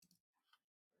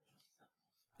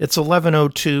It's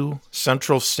 11:02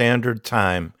 Central Standard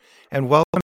Time, and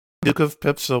welcome to the Duke of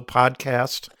Pipsville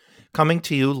podcast, coming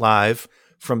to you live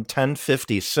from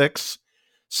 1056,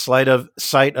 site of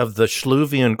the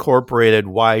Shluvi Incorporated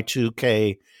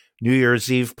Y2K New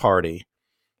Year's Eve party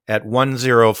at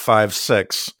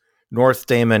 1056 North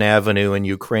Damon Avenue in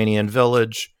Ukrainian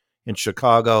Village in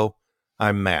Chicago.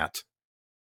 I'm Matt.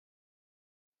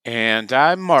 And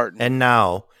I'm Martin. And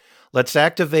now, let's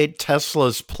activate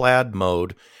Tesla's plaid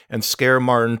mode and scare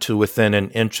Martin to within an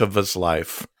inch of his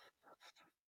life.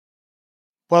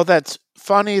 Well, that's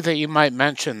funny that you might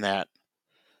mention that,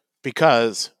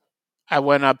 because I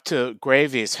went up to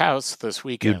Gravy's house this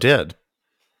weekend. You did?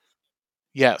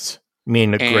 Yes. You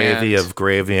mean the gravy of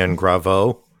Gravy and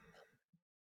Gravo?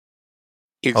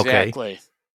 Exactly. Okay.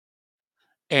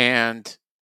 And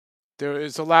there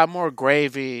is a lot more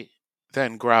gravy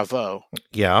than Gravo.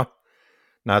 Yeah,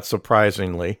 not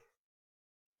surprisingly.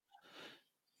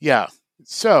 Yeah.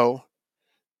 So,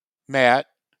 Matt,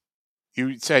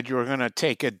 you said you were going to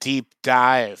take a deep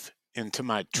dive into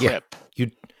my trip. Yeah,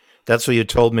 that's what you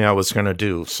told me I was going to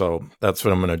do, so that's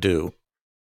what I'm going to do.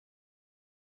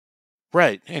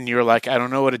 Right. And you're like, I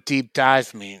don't know what a deep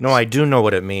dive means. No, I do know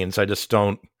what it means. I just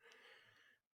don't.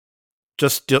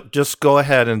 Just go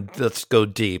ahead and let's go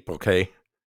deep, okay?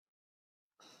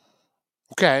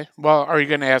 Okay. Well, are you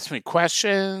going to ask me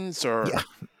questions or? Yeah.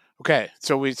 Okay.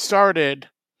 So we saw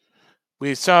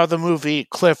the movie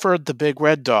Clifford the Big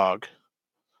Red Dog,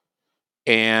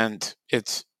 and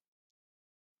it's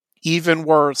even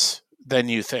worse than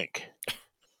you think.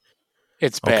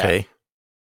 It's bad. Okay.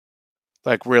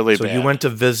 Like really bad. So you went to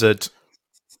visit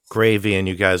Gravy and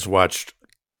you guys watched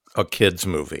a kid's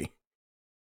movie.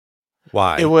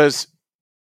 Why? It was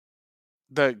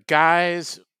the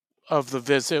guise of the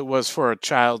visit was for a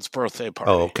child's birthday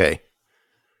party. Oh, okay.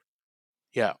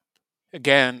 Yeah.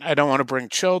 Again, I don't want to bring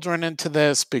children into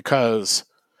this because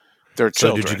they're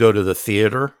children. So did you go to the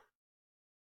theater?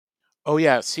 Oh,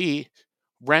 yes. He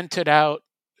rented out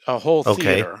a whole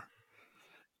theater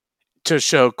to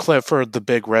show Clifford the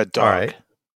Big Red Dog. All right.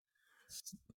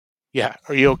 Yeah.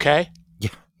 Are you okay?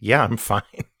 Yeah, I'm fine.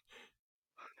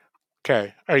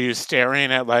 Okay. Are you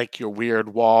staring at like your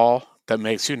weird wall that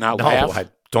makes you not laugh? No, I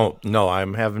don't. No,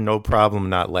 I'm having no problem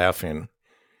not laughing.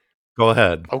 Go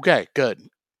ahead. Okay, good.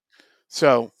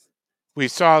 So we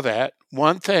saw that.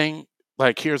 One thing,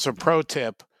 like here's a pro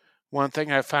tip. One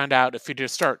thing I found out, if you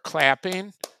just start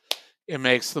clapping, it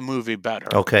makes the movie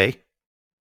better. Okay.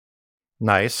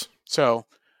 Nice. So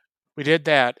we did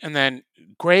that. And then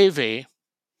Gravy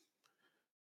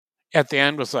at the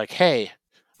end was like, hey,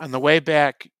 on the way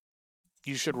back,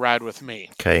 you should ride with me.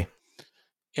 Okay.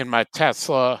 In my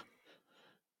Tesla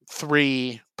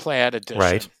 3 Plaid Edition.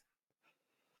 Right.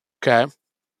 Okay.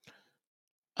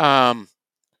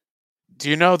 Do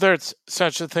you know there's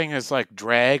such a thing as like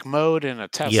drag mode in a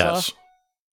Tesla? Yes.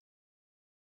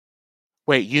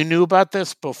 Wait, you knew about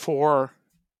this before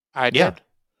I did? Yeah.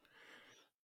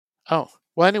 Oh,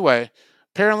 well, anyway,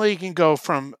 apparently you can go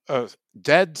from a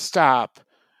dead stop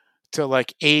to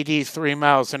like 83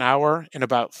 miles an hour in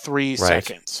about 3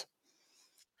 seconds.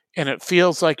 And it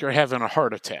feels like you're having a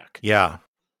heart attack. Yeah.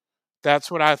 That's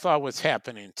what I thought was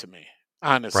happening to me,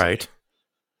 honestly. Right.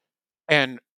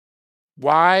 And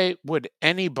why would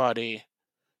anybody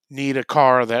need a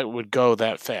car that would go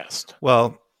that fast?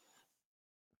 Well,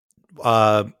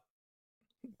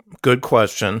 good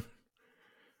question.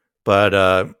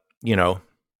 But,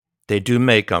 they do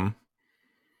make them.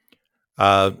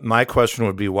 My question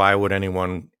would be, why would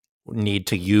anyone need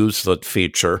to use the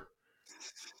feature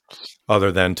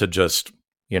other than to just,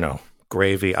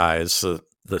 gravy eyes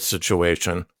the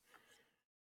situation?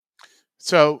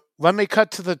 So let me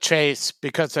cut to the chase,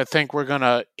 because I think we're going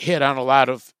to hit on a lot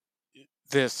of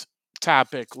this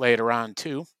topic later on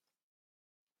too.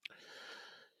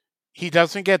 He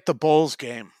doesn't get the Bulls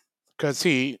game because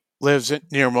he lives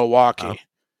near Milwaukee. Oh.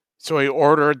 So he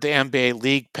ordered the NBA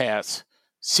League Pass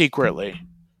secretly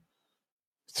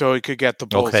so he could get the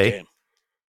Bulls game.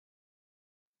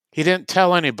 He didn't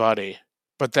tell anybody,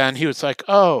 but then he was like,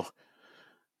 oh,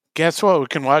 guess what? We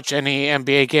can watch any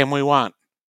NBA game we want.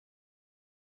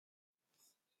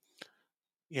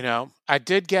 I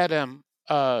did get him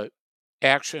a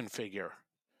action figure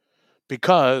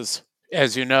because,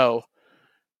 as you know,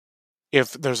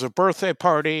 if there's a birthday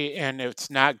party and it's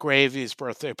not Gravy's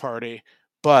birthday party,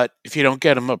 but if you don't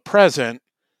get him a present,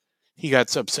 he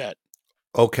gets upset.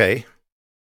 Okay.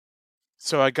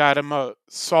 So I got him a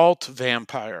Salt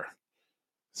Vampire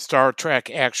Star Trek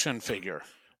action figure.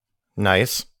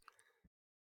 Nice.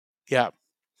 Yeah.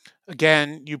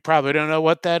 Again, you probably don't know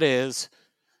what that is.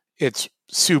 It's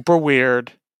super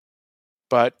weird,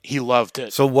 but he loved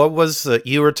it. So what was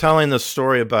you were telling the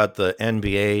story about the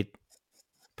NBA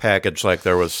package like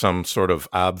there was some sort of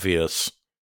obvious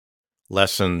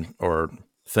lesson or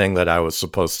thing that I was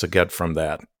supposed to get from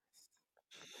that.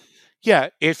 Yeah,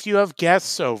 if you have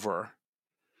guests over,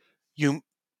 you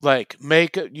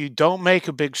you don't make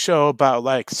a big show about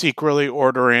like secretly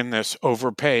ordering this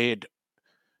overpaid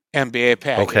NBA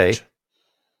package. Okay.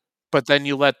 But then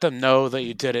you let them know that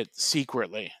you did it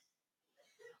secretly.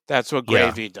 That's what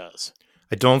Gravy does.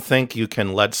 I don't think you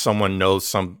can let someone know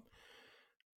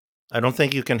I don't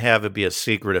think you can have it be a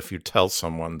secret if you tell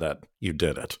someone that you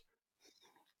did it.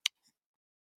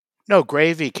 No,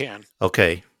 Gravy can.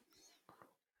 Okay.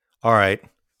 All right.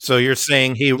 So you're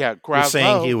saying you're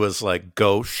saying he was like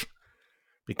gauche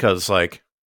because like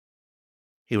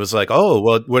he was like, oh,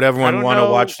 well, would everyone want to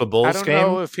watch the Bulls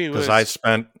game? Because I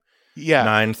spent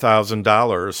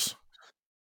 $9,000.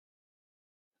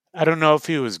 I don't know if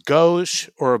he was gauche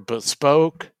or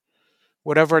bespoke,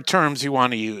 whatever terms you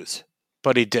want to use,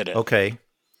 but he did it. Okay.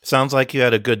 Sounds like you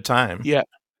had a good time. Yeah.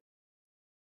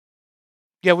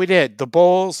 Yeah, we did. The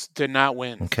Bulls did not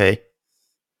win. Okay.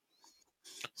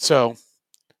 So,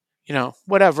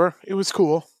 whatever. It was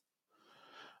cool.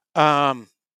 But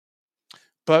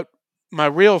my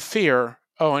real fear,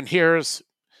 and I'm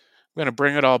going to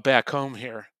bring it all back home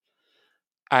here.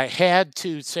 I had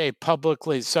to say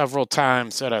publicly several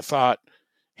times that I thought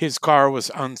his car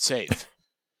was unsafe.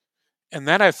 And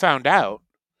then I found out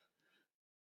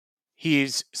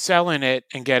he's selling it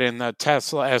and getting the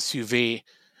Tesla SUV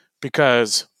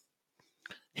because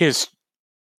his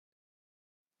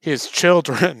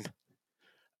children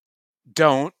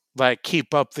don't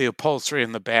keep up the upholstery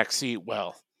in the back seat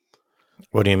well.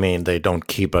 What do you mean they don't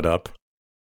keep it up?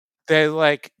 They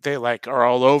are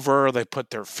all over. They put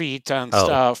their feet on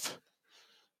stuff.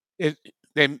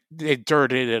 They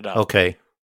dirtied it up. Okay.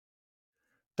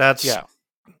 That's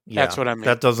what I mean.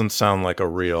 That doesn't sound like a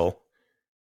real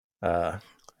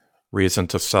reason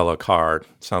to sell a car.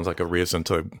 It sounds like a reason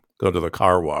to go to the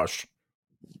car wash.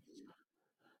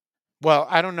 Well,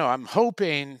 I don't know. I'm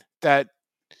hoping that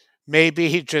maybe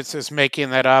he just is making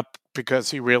that up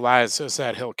because he realizes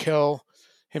that he'll kill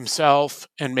himself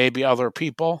and maybe other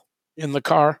people in the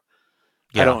car.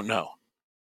 Yeah. I don't know.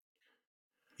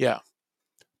 Yeah.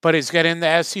 But he's getting the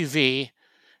SUV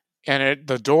and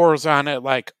the doors on it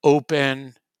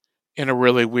open in a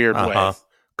really weird way.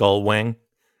 Gull wing?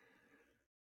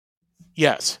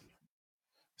 Yes.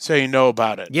 So you know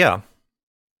about it. Yeah.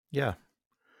 Yeah.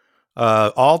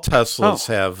 All Teslas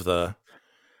have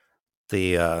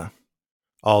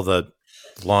all the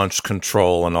launch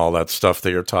control and all that stuff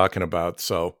that you're talking about.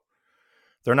 So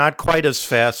they're not quite as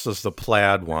fast as the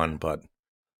Plaid one, but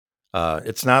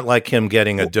it's not like him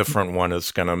getting a different one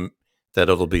that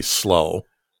it'll be slow.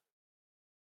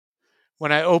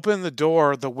 When I opened the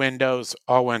door, the windows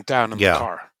all went down in the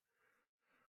car.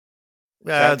 Is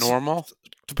that normal?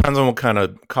 Depends on what kind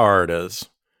of car it is.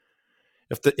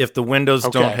 If the windows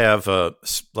don't have a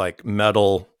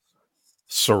metal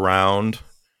surround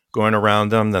going around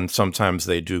them, then sometimes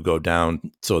they do go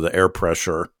down, so the air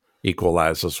pressure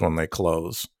equalizes when they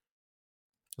close.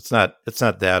 It's not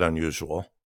that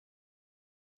unusual.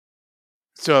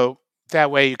 So that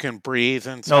way you can breathe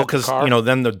inside the car? No, because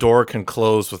then the door can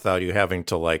close without you having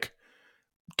to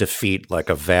defeat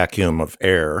a vacuum of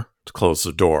air to close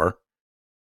the door.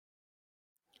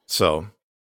 So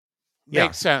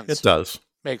makes sense. It does.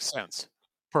 Makes sense.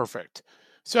 Perfect.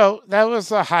 So that was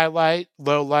the highlight,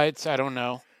 lowlights, I don't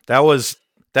know.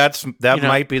 That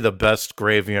might be the best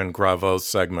Gravy and Gravo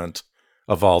segment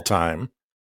of all time.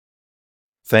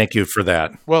 Thank you for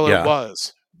that. Well, it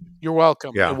was. You're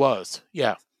welcome. Yeah. It was.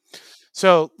 Yeah.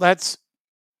 So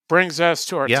brings us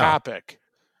to our topic.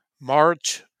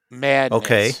 March Madness.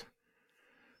 Okay.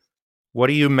 What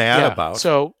are you mad about?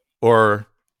 So, or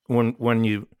when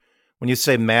you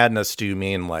say madness, do you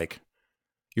mean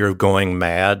you're going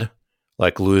mad,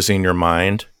 losing your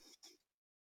mind?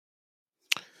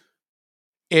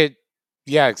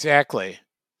 Yeah, exactly.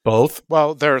 Both?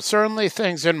 Well, there are certainly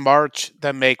things in March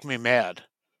that make me mad.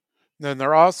 Then there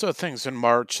are also things in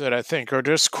March that I think are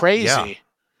just crazy. Yeah.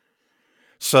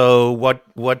 So what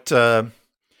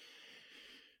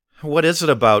is it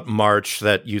about March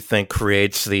that you think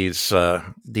creates these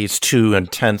two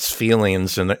intense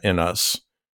feelings in us?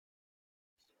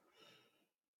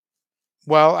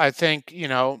 Well, I think,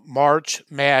 March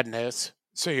Madness.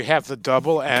 So you have the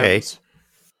double M's.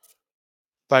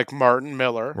 Like Martin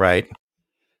Miller. Right.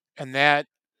 And that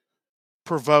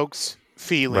provokes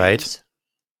feelings. Right.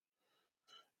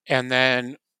 And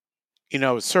then,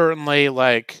 certainly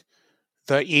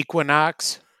the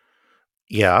equinox.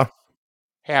 Yeah.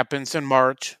 happens in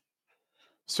March.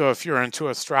 So if you're into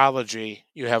astrology,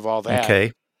 you have all that.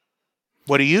 Okay.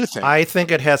 What do you think? I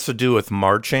think it has to do with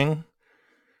marching.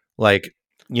 Like,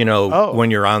 Oh.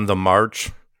 when you're on the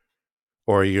march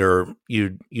or you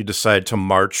decide to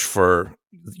march for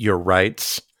your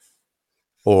rights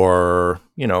or,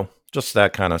 just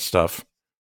that kind of stuff.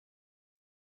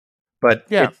 But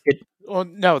Yeah. Well,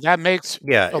 no, that makes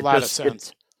a lot of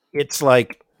sense. It's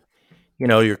like,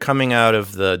 you're coming out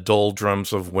of the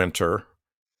doldrums of winter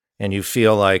and you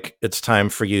feel like it's time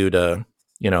for you to,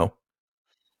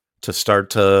 to start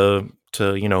to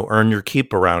earn your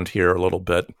keep around here a little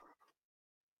bit.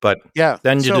 But yeah,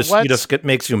 then it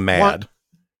makes you mad.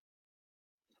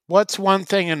 What's one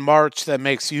thing in March that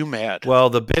makes you mad?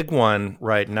 Well, the big one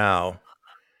right now,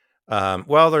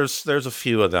 there's a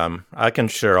few of them. I can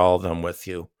share all of them with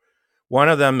you. One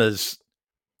of them is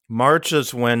March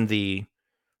is when the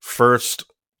first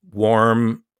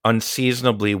warm,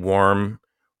 unseasonably warm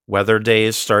weather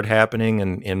days start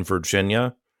happening in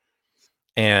Virginia.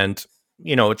 And,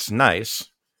 it's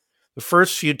nice. The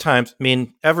first few times, I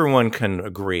mean, everyone can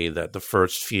agree that the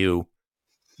first few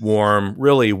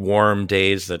really warm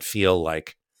days that feel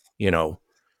like,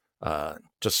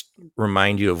 just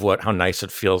remind you of how nice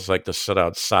it feels like to sit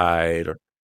outside.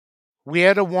 We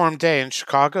had a warm day in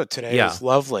Chicago today. Yeah. It was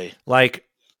lovely. Like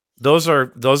those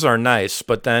are nice,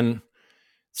 but then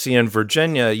see in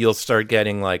Virginia, you'll start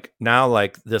getting like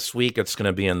this week it's going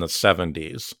to be in the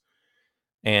 70s.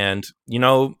 And,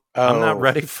 I'm not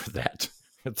ready for that.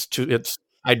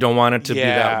 I don't want it to be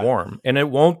that warm, and it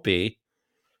won't be.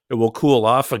 It will cool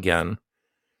off again.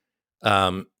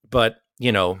 But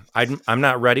I'm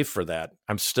not ready for that.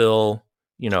 I'm still,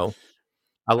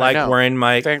 I like wearing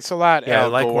my. Thanks a lot. Yeah, I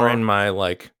like wearing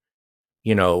my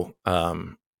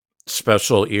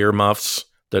special earmuffs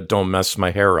that don't mess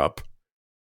my hair up.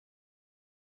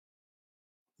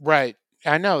 Right.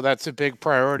 I know that's a big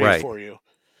priority for you,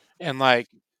 and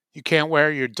you can't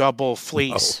wear your double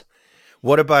fleece. No.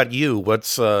 What about you?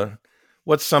 What's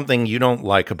something you don't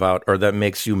like about or that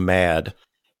makes you mad?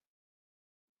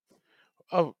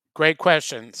 Oh, great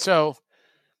question. So,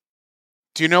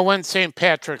 do you know when St.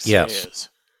 Patrick's Day is?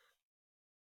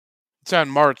 It's on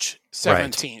March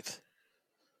 17th. Right.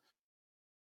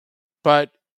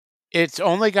 But it's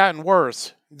only gotten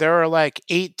worse. There are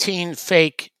 18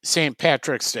 fake St.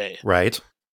 Patrick's Day. Right.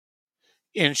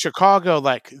 In Chicago,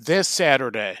 this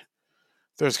Saturday,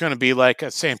 there's going to be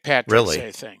a St. Patrick's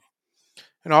Day thing.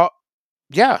 And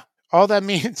all that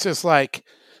means is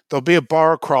there'll be a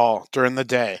bar crawl during the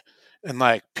day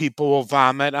and people will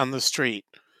vomit on the street.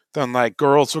 Then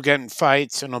girls will get in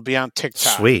fights and it'll be on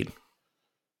TikTok. Sweet.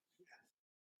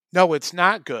 No, it's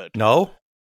not good. No?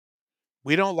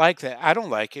 We don't like that. I don't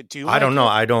like it. Do you? I don't know.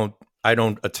 I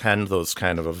don't attend those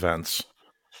kind of events.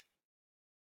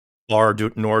 Nor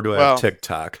do I have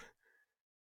TikTok.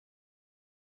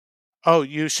 Oh,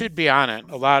 you should be on it.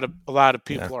 A lot of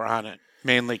people are on it,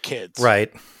 mainly kids.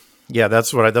 Right. Yeah,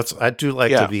 I do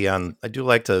like to be on. I do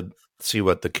like to see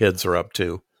what the kids are up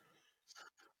to.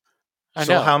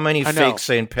 So how many fake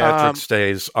St. Patrick's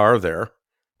Days are there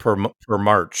per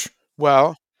March?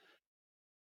 Well,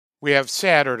 we have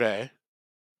Saturday,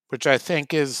 which I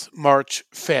think is March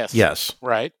 5th. Yes.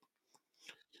 Right?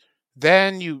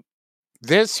 Then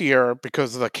this year,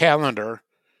 because of the calendar,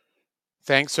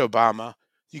 thanks Obama,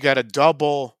 you got a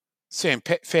double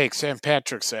fake St.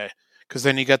 Patrick's Day, because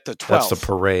then you got the 12th. That's the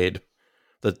parade,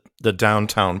 the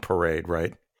downtown parade,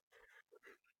 right?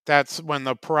 That's when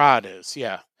the parade is,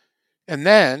 yeah. And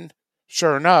then,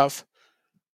 sure enough,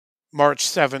 March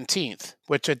 17th,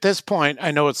 which at this point,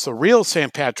 I know it's the real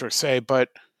St. Patrick's Day, but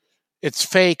it's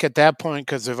fake at that point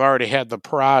because they've already had the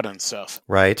parade and stuff.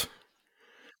 Right.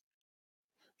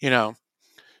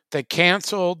 They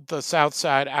canceled the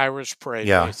Southside Irish Parade,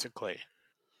 basically.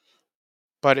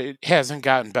 But it hasn't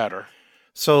gotten better.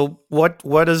 So why,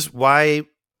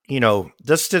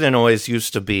 this didn't always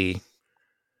used to be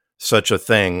such a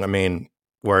thing. I mean,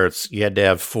 where you had to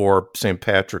have 4 St.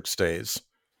 Patrick's Days.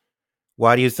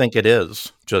 Why do you think it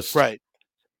is? Just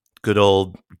good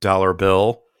old dollar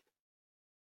bill?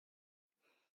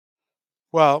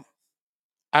 Well,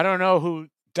 I don't know who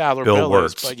Dollar Bill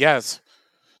is, but yes.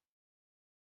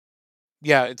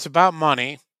 Yeah, it's about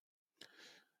money.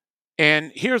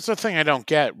 And here's the thing I don't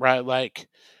get, right?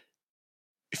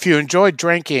 If you enjoy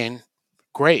drinking,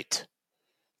 great.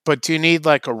 But do you need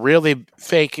a really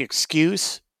fake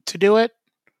excuse to do it?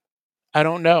 I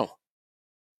don't know.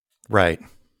 Right.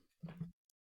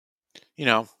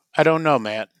 I don't know,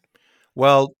 Matt.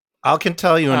 Well, I can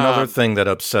tell you another thing that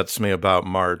upsets me about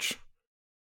March.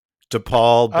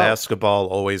 DePaul basketball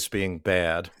always being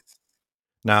bad.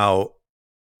 Now,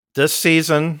 This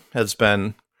season has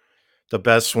been the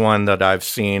best one that I've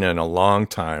seen in a long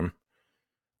time,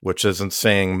 which isn't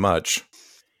saying much.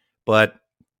 But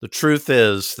the truth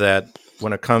is that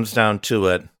when it comes down to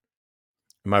it,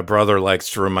 my brother likes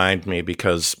to remind me,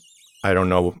 because I don't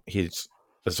know, he's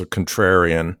as a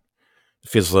contrarian.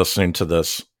 If he's listening to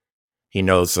this, he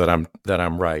knows that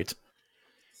I'm right.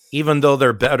 Even though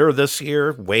they're better this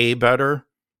year, way better,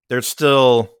 they're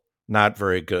still not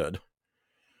very good.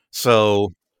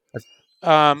 So,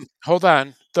 Hold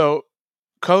on. The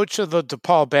coach of the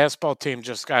DePaul basketball team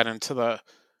just got into the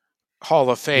Hall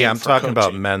of Fame. yeah, I'm for talking about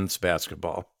coaching. men's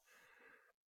basketball.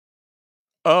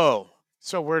 Oh,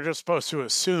 so we're just supposed to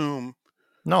assume?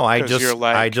 No, I 'Cause you're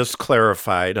like- I just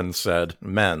clarified and said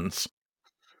men's.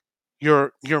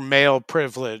 Your male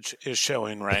privilege is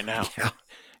showing right now. Yeah,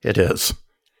 it is.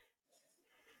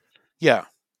 Yeah,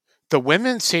 the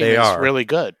women's team They is are. really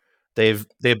good. They've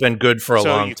been good for a So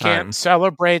long you time. can't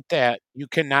celebrate that. You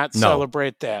cannot No.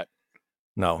 celebrate that.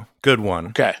 No, good one.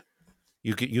 Okay.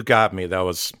 You got me. That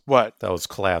was What?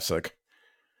 classic.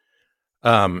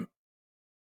 No,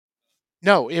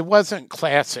 it wasn't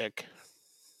classic.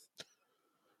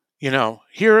 You know,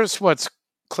 here's what's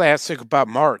classic about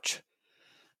March,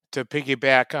 to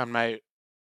piggyback on my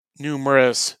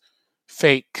numerous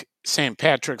fake St.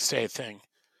 Patrick's Day thing.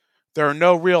 There are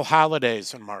no real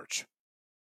holidays in March.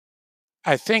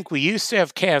 I think we used to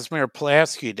have Casimir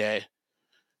Pulaski Day.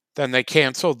 Then they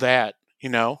canceled that, you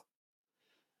know.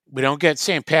 We don't get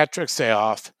St. Patrick's Day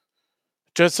off.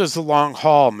 Just as a long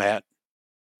haul, Matt.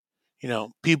 You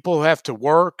know, people have to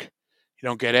work. You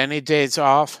don't get any days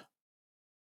off.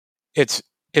 It's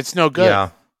no good.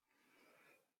 Yeah.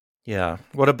 Yeah.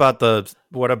 What about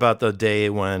the day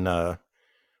when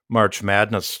March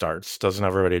Madness starts? Doesn't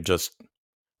everybody just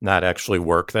not actually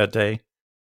work that day?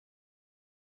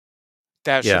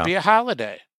 That should be a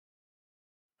holiday.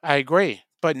 I agree.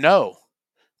 But no,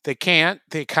 they can't.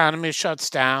 The economy shuts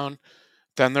down.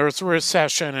 Then there's a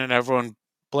recession and everyone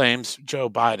blames Joe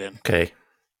Biden. Okay.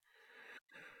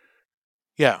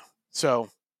 Yeah. So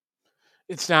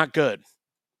it's not good.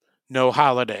 No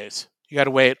holidays. You got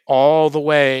to wait all the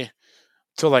way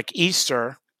to like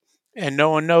Easter, and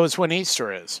no one knows when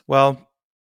Easter is. Well,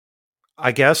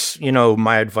 I guess,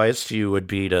 my advice to you would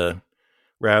be to,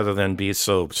 rather than be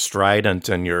so strident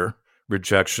in your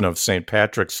rejection of St.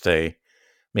 Patrick's Day,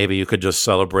 maybe you could just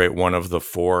celebrate one of the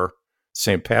 4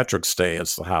 St. Patrick's Day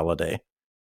as the holiday.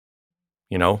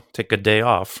 Take a day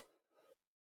off.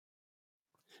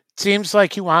 Seems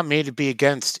like you want me to be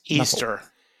against Easter.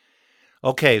 No.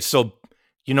 Okay, so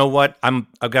you know what?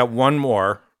 I've got one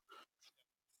more.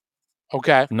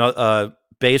 Okay. No,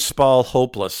 baseball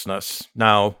hopelessness.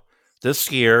 Now,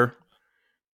 this year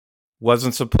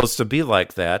wasn't supposed to be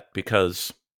like that,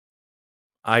 because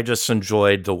I just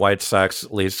enjoyed the White Sox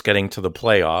at least getting to the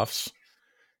playoffs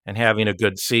and having a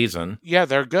good season. Yeah,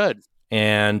 they're good.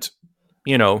 And,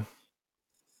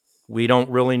 we don't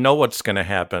really know what's going to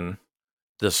happen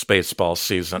this baseball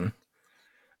season.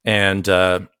 And,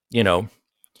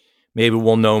 maybe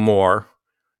we'll know more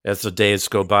as the days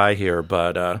go by here.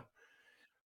 But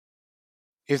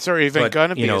is there even going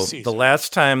to be a season? The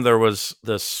last time there was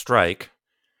this strike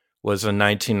was in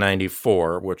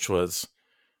 1994, which was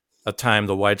a time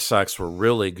the White Sox were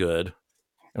really good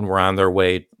and were on their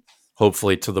way,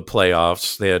 hopefully, to the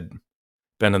playoffs. They had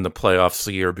been in the playoffs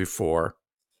the year before.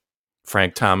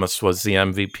 Frank Thomas was the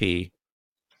MVP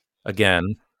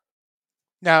again.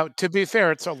 Now, to be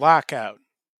fair, it's a lockout,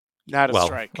 not a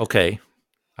strike. Okay.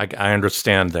 I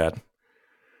understand that.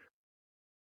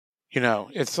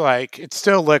 It's like, it's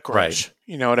still licorice. Right.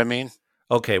 You know what I mean?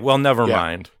 Okay, well, never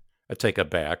mind. I take it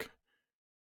back.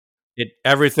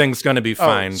 Everything's going to be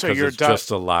fine because it's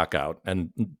just a lockout,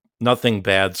 and nothing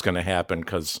bad's going to happen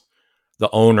because the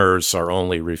owners are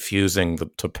only refusing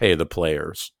to pay the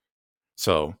players.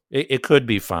 So it could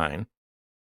be fine.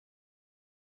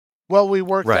 Well, we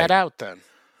worked that out then.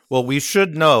 Well, we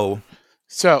should know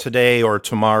today or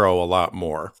tomorrow a lot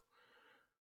more.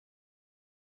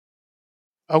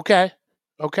 Okay.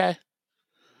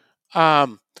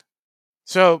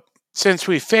 So since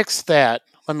we fixed that,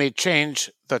 let me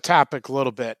change the topic a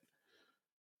little bit.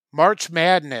 March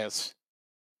Madness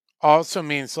also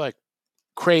means like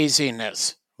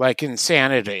craziness, like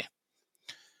insanity.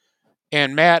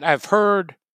 And Matt, I've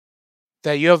heard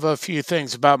that you have a few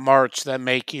things about March that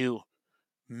make you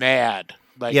mad.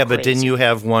 Like but didn't you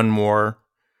have one more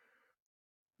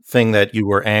thing that you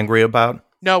were angry about?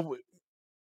 No,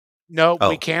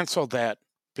 we canceled that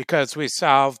because we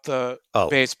solved the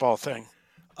baseball thing.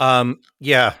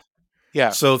 Yeah. Yeah.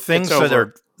 So things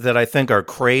that I think are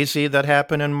crazy that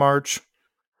happen in March.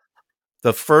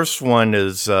 The first one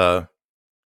is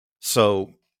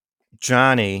so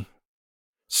Johnny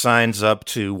signs up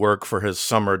to work for his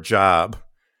summer job,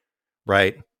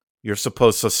 right? You're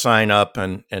supposed to sign up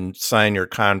and sign your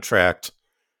contract,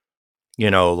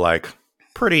 like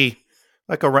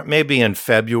maybe in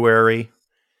February.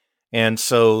 And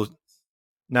so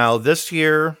now this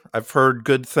year, I've heard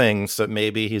good things that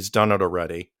maybe he's done it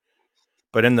already.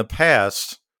 But in the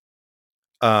past,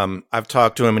 I've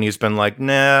talked to him and he's been like,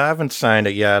 "Nah, I haven't signed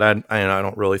it yet. I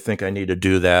don't really think I need to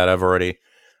do that. I've already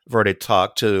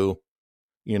talked to,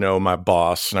 my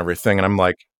boss and everything." And I'm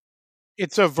like,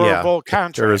 it's a verbal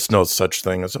contract. There is no such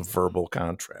thing as a verbal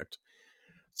contract.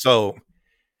 So,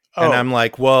 and I'm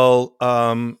like, well,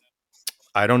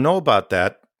 I don't know about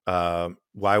that.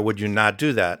 Why would you not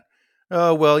do that?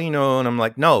 Oh, well, and I'm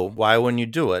like, no, why wouldn't you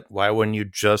do it? Why wouldn't you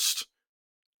just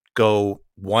go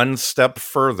one step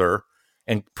further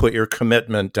and put your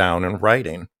commitment down in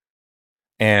writing?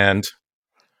 And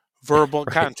verbal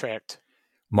contract.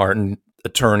 Martin,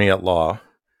 attorney at law.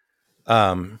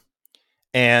 And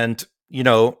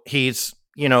he's,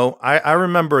 I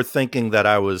remember thinking that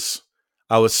I was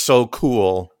so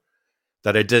cool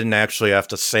that I didn't actually have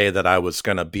to say that I was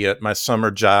going to be at my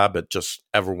summer job. It just,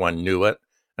 everyone knew it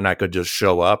and I could just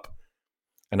show up.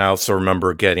 And I also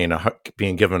remember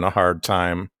being given a hard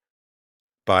time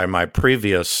by my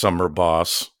previous summer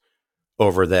boss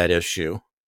over that issue.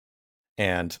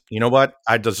 And you know what?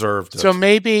 I deserved it. So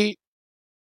maybe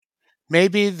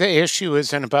the issue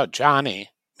isn't about Johnny.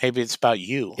 Maybe it's about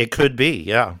you. It could be,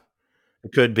 yeah.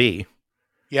 It could be.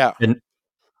 Yeah. And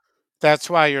that's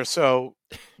why you're so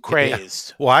crazed.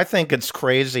 Yeah. Well, I think it's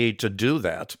crazy to do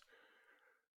that.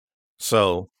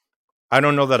 So I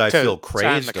don't know that I feel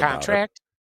crazed sign the about contract? it.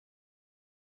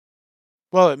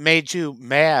 Well, it made you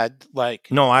mad, like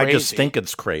no, crazy. I just think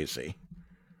it's crazy.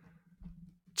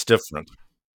 It's different.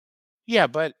 Yeah,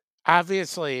 but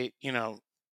obviously,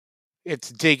 it's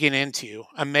digging into you.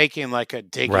 I'm making like a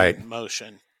digging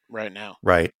motion right now.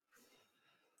 Right.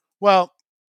 Well,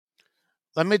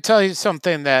 let me tell you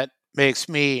something that makes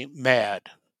me mad.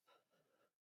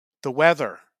 The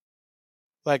weather.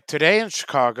 Like today in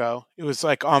Chicago, it was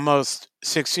like almost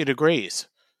 60 degrees.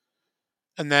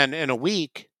 And then in a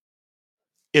week,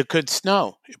 it could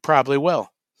snow. It probably will.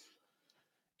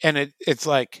 And it's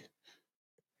like,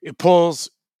 it pulls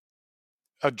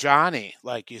a Johnny.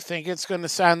 Like, you think it's going to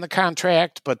sign the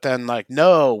contract, but then like,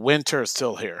 no, winter's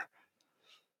still here.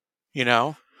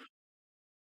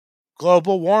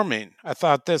 Global warming. I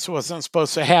thought this wasn't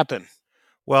supposed to happen.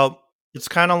 Well, it's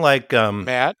kind of like,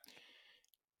 Matt?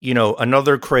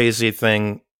 Another crazy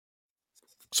thing,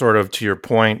 sort of to your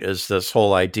point, is this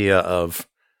whole idea of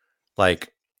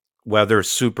like weather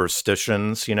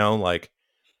superstitions, like,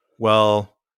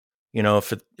 well,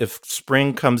 if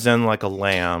spring comes in like a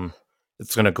lamb,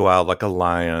 it's going to go out like a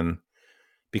lion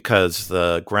because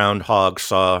the groundhog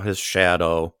saw his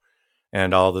shadow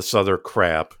and all this other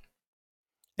crap.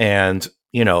 And,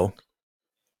 if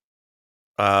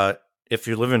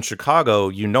you live in Chicago,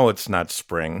 it's not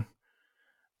spring.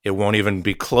 It won't even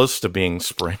be close to being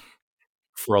spring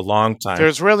for a long time.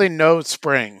 There's really no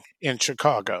spring in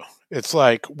Chicago. It's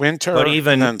like winter. But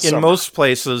even and in most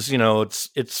places,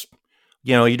 it's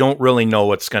you don't really know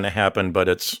what's going to happen, but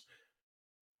it's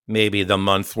maybe the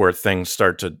month where things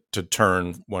start to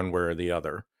turn one way or the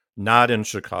other. Not in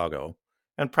Chicago.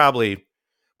 And probably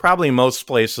most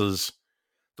places,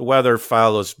 the weather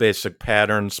follows basic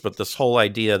patterns, but this whole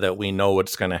idea that we know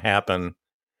what's going to happen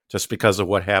just because of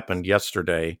what happened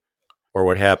yesterday or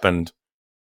what happened,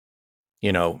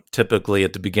 typically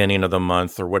at the beginning of the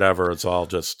month or whatever, it's all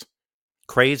just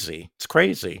crazy. It's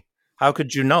crazy. How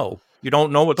could you know? You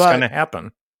don't know what's going to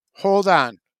happen. Hold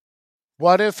on.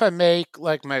 What if I make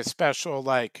like my special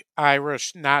like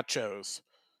Irish nachos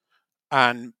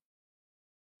on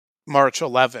March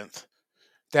 11th?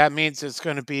 That means it's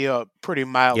going to be a pretty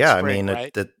mild spring,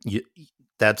 right?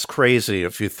 That's crazy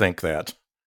if you think that.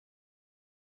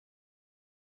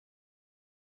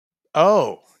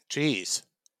 Oh, geez.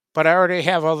 But I already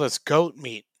have all this goat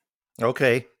meat.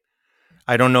 Okay.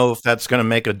 I don't know if that's going to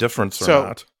make a difference or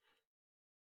not.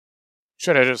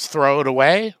 Should I just throw it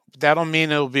away? That'll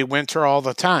mean it'll be winter all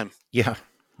the time. Yeah.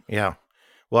 Yeah.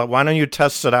 Well, why don't you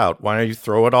test it out? Why don't you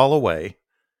throw it all away?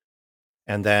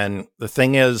 And then the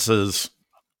thing is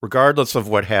regardless of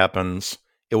what happens,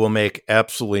 it will make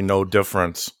absolutely no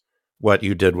difference what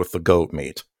you did with the goat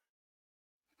meat.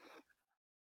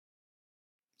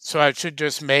 So I should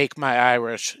just make my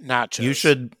Irish nachos.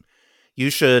 You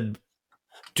should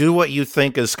do what you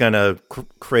think is going to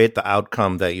create the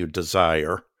outcome that you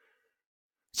desire.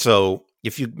 So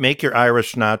if you make your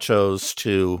Irish nachos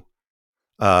to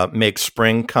make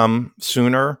spring come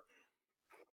sooner,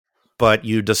 but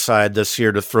you decide this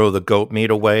year to throw the goat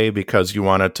meat away because you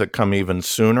want it to come even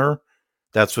sooner,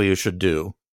 that's what you should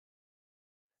do.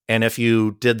 And if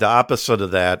you did the opposite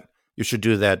of that, you should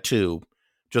do that too.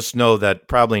 Just know that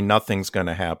probably nothing's going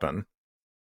to happen.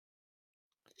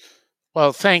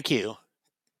 Well, thank you.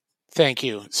 Thank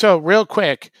you. So, real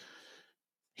quick,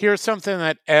 here's something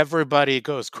that everybody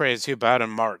goes crazy about in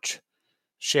March.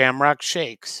 Shamrock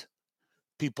shakes.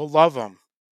 People love them.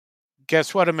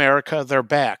 Guess what, America? They're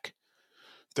back.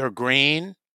 They're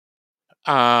green.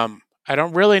 I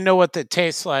don't really know what they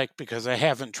taste like because I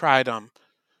haven't tried them.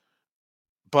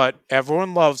 But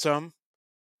everyone loves them.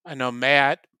 I know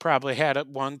Matt probably had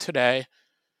one today.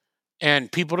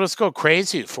 And people just go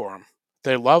crazy for them.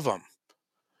 They love them.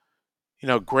 You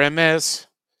know, Grimace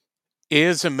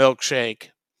is a milkshake,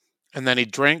 and then he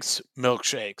drinks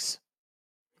milkshakes.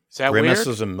 Is that Grimace weird?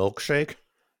 is a milkshake?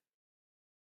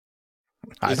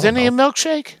 Isn't he a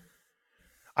milkshake?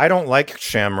 I don't like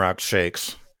Shamrock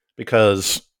shakes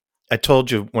because I told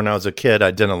you when I was a kid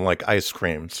I didn't like ice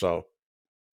cream, so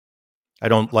I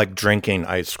don't like drinking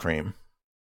ice cream.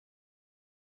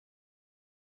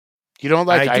 You don't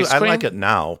like ice cream? I like it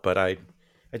now, but I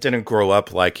didn't grow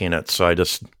up liking it, so I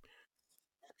just...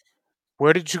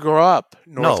 Where did you grow up?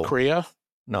 North Korea?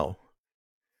 No.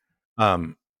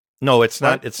 No, it's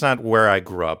not. It's not where I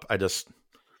grew up. I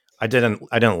didn't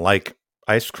like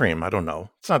ice cream. I don't know.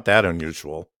 It's not that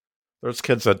unusual. There's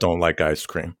kids that don't like ice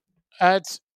cream.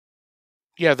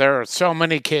 Yeah, there are so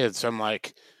many kids. I'm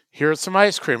like, here's some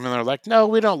ice cream, and they're like, no,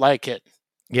 we don't like it.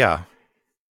 Yeah.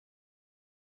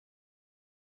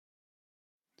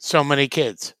 So many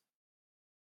kids.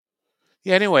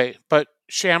 Yeah, anyway, but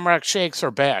Shamrock shakes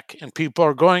are back, and people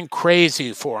are going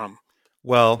crazy for them.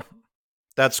 Well,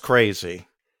 that's crazy.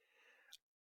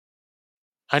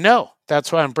 I know.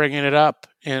 That's why I'm bringing it up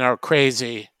in our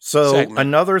crazy segment.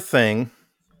 Another thing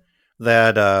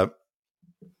that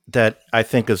that I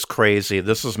think is crazy,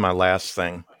 this is my last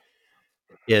thing,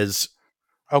 is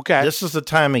this is the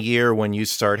time of year when you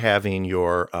start having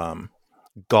your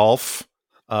golf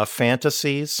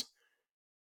fantasies.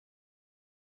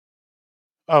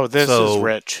 Oh, this is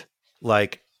rich.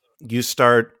 Like, you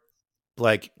start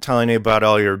like telling me about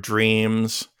all your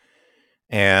dreams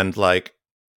and like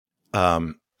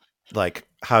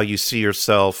how you see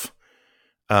yourself,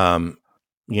 you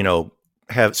know,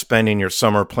 spending your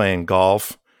summer playing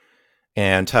golf,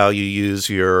 and how you use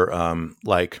your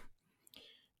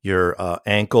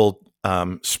ankle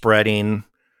spreading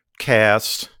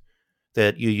cast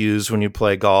that you use when you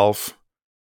play golf,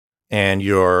 and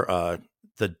your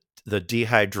the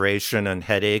dehydration and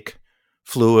headache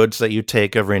fluids that you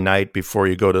take every night before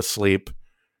you go to sleep,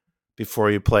 before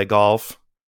you play golf,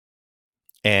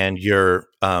 and your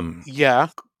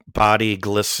body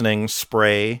glistening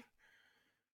spray,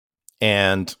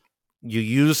 and you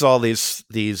use all these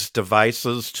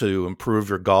devices to improve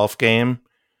your golf game,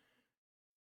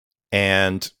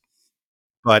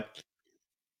 but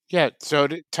so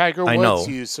Tiger Woods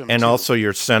used them, and too. Also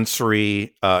your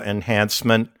sensory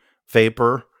enhancement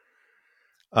vapor,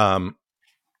 all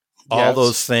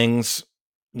those things.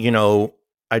 You know,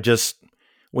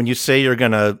 when you say you're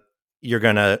gonna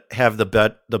have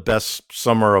the best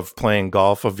summer of playing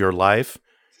golf of your life,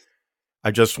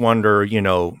 I just wonder, you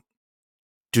know,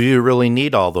 do you really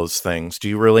need all those things? Do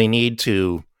you really need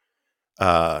to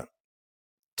have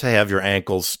your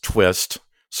ankles twist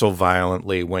so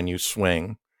violently when you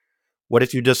swing? What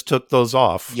if you just took those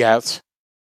off? Yes.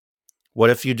 What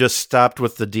if you just stopped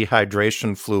with the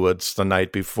dehydration fluids the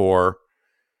night before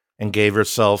and gave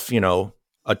yourself, you know,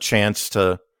 a chance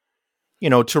to, you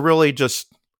know, to really just,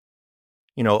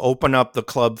 you know, open up the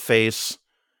club face,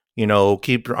 you know,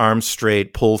 keep your arms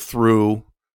straight, pull through,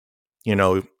 you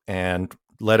know, and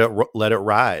let it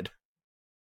ride.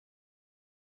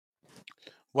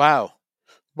 Wow.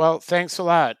 Well, thanks a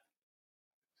lot,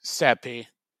 Seppi,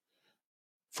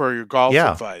 for your golf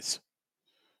advice.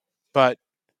 But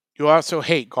you also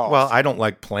hate golf. Well, I don't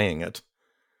like playing it.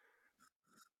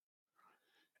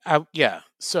 Yeah.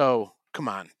 So, come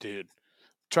on, dude.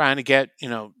 Trying to get, you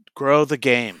know, grow the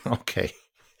game. Okay.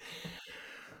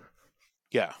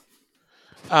 Yeah.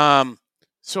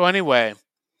 So anyway,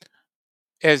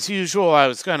 as usual,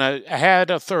 I had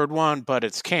a third one, but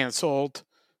it's canceled.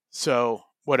 So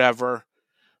whatever.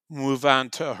 Move on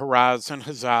to Haraz and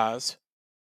Hazaz.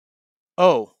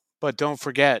 Oh, but don't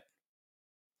forget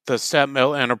the Step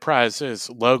Mill Enterprises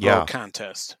logo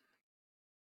contest.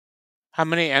 How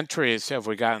many entries have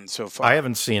we gotten so far? I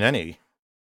haven't seen any.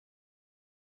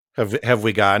 Have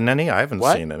we gotten any? I haven't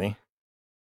seen any.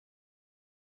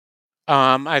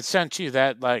 I sent you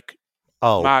that like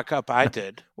Oh, mock-up I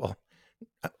did. well,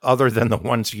 other than the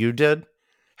ones you did,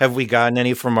 have we gotten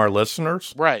any from our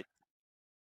listeners? Right.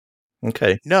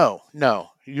 Okay. No.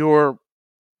 You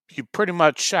pretty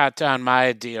much shot down my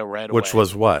idea right away. Which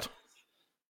was what?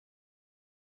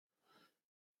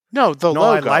 No, the No,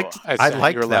 logo. I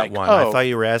liked You're that like, one. oh. I thought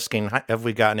you were asking, have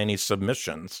we gotten any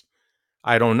submissions?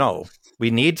 I don't know.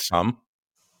 We need some.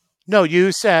 No,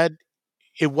 you said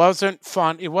it wasn't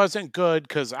fun. It wasn't good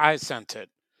because I sent it.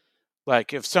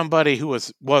 Like if somebody who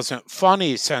wasn't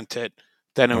funny sent it,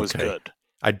 then it was Okay. good.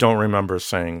 I don't remember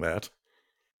saying that.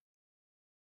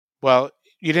 Well,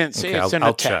 you didn't say Okay, it's in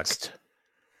I'll a text. check.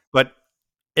 But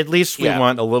at least we Yeah.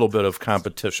 want a little bit of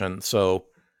competition. So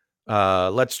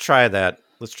let's try that.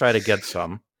 Let's try to get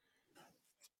some.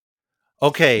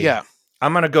 Okay. Yeah.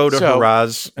 I'm going to go to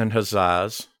hurrahs and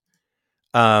huzzahs.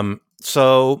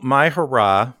 So my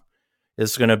hurrah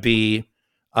is going to be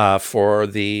for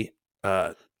the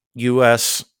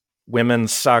U.S.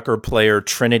 women's soccer player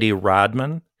Trinity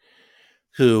Rodman,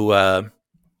 who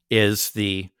is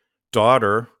the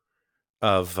daughter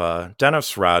of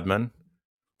Dennis Rodman,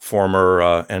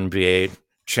 former NBA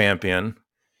champion.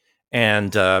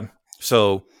 And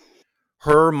so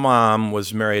her mom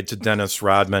was married to Dennis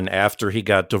Rodman after he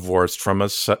got divorced from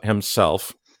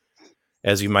himself.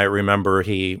 As you might remember,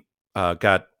 he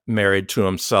got married to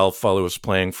himself while he was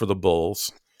playing for the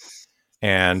Bulls.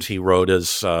 And he rode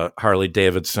his Harley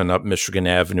Davidson up Michigan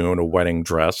Avenue in a wedding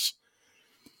dress.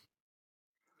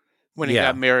 When he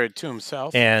got married to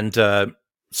himself. And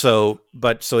so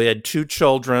he had 2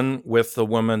 children with the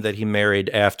woman that he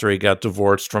married after he got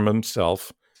divorced from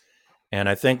himself. And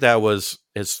I think that was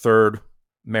his 3rd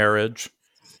marriage.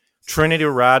 Trinity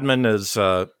Rodman is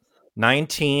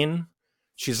 19.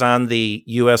 She's on the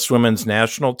U.S. women's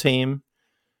national team.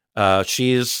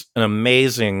 She's an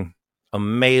amazing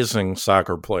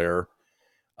soccer player.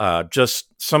 Just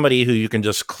somebody who you can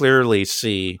just clearly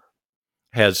see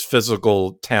has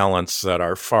physical talents that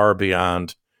are far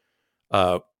beyond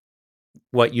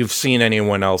what you've seen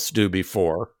anyone else do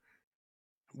before.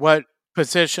 What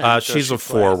position? She's a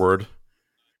forward.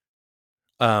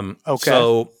 Okay.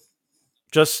 So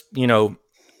just,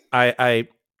 I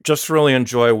just really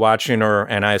enjoy watching her,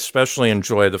 and I especially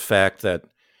enjoy the fact that,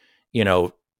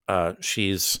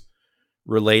 she's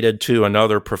related to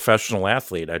another professional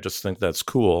athlete. I just think that's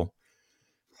cool.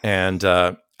 And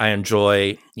I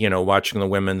enjoy, watching the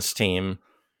women's team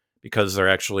because they're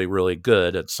actually really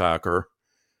good at soccer,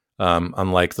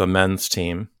 unlike the men's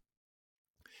team.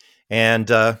 And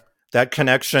that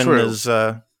connection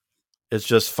is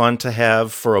just fun to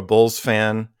have for a Bulls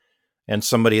fan and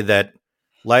somebody that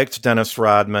liked Dennis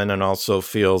Rodman and also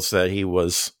feels that he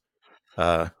was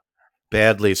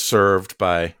badly served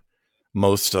by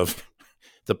most of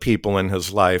the people in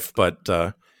his life. But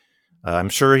I'm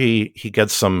sure he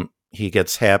gets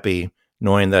happy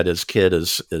knowing that his kid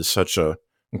is such a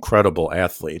incredible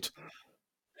athlete.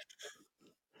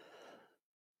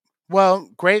 Well,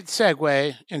 great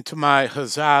segue into my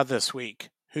huzzah this week,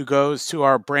 who goes to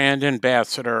our brand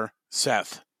ambassador,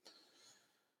 Seth.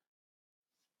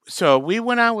 So we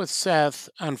went out with Seth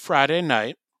on Friday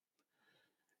night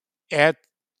at,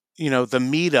 the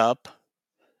meetup.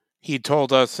 He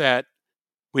told us that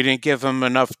we didn't give him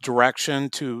enough direction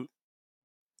to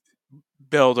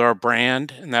build our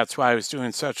brand, and that's why I was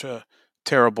doing such a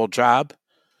terrible job.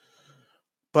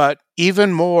 But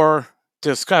even more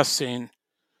disgusting,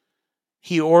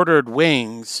 he ordered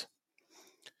wings.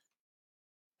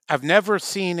 I've never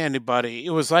seen anybody.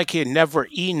 It was like he had never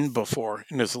eaten before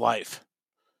in his life.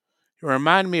 It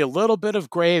reminded me a little bit of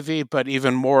gravy, but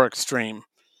even more extreme.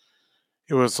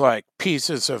 It was like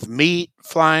pieces of meat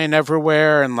flying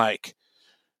everywhere, and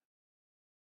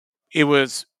it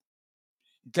was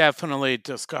definitely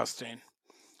disgusting.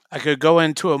 I could go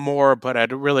into it more, but I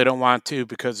really don't want to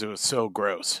because it was so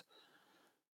gross.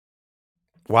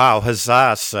 Wow,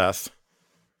 huzzah, Seth.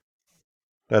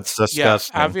 That's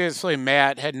disgusting. Yeah, obviously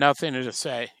Matt had nothing to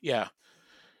say. Yeah.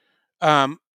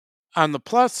 On the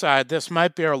plus side, this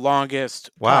might be our longest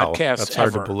podcast that's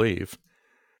ever. hard to believe.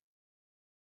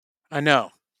 I know.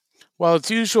 Well, as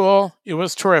usual, it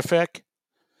was terrific.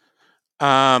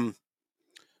 Enter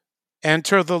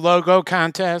the logo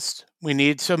contest. We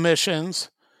need submissions.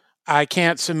 I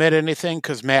can't submit anything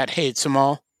because Matt hates them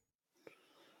all.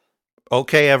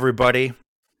 Okay, everybody.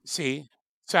 See?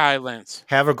 Silence.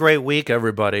 Have a great week,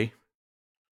 everybody.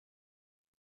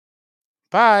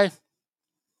 Bye.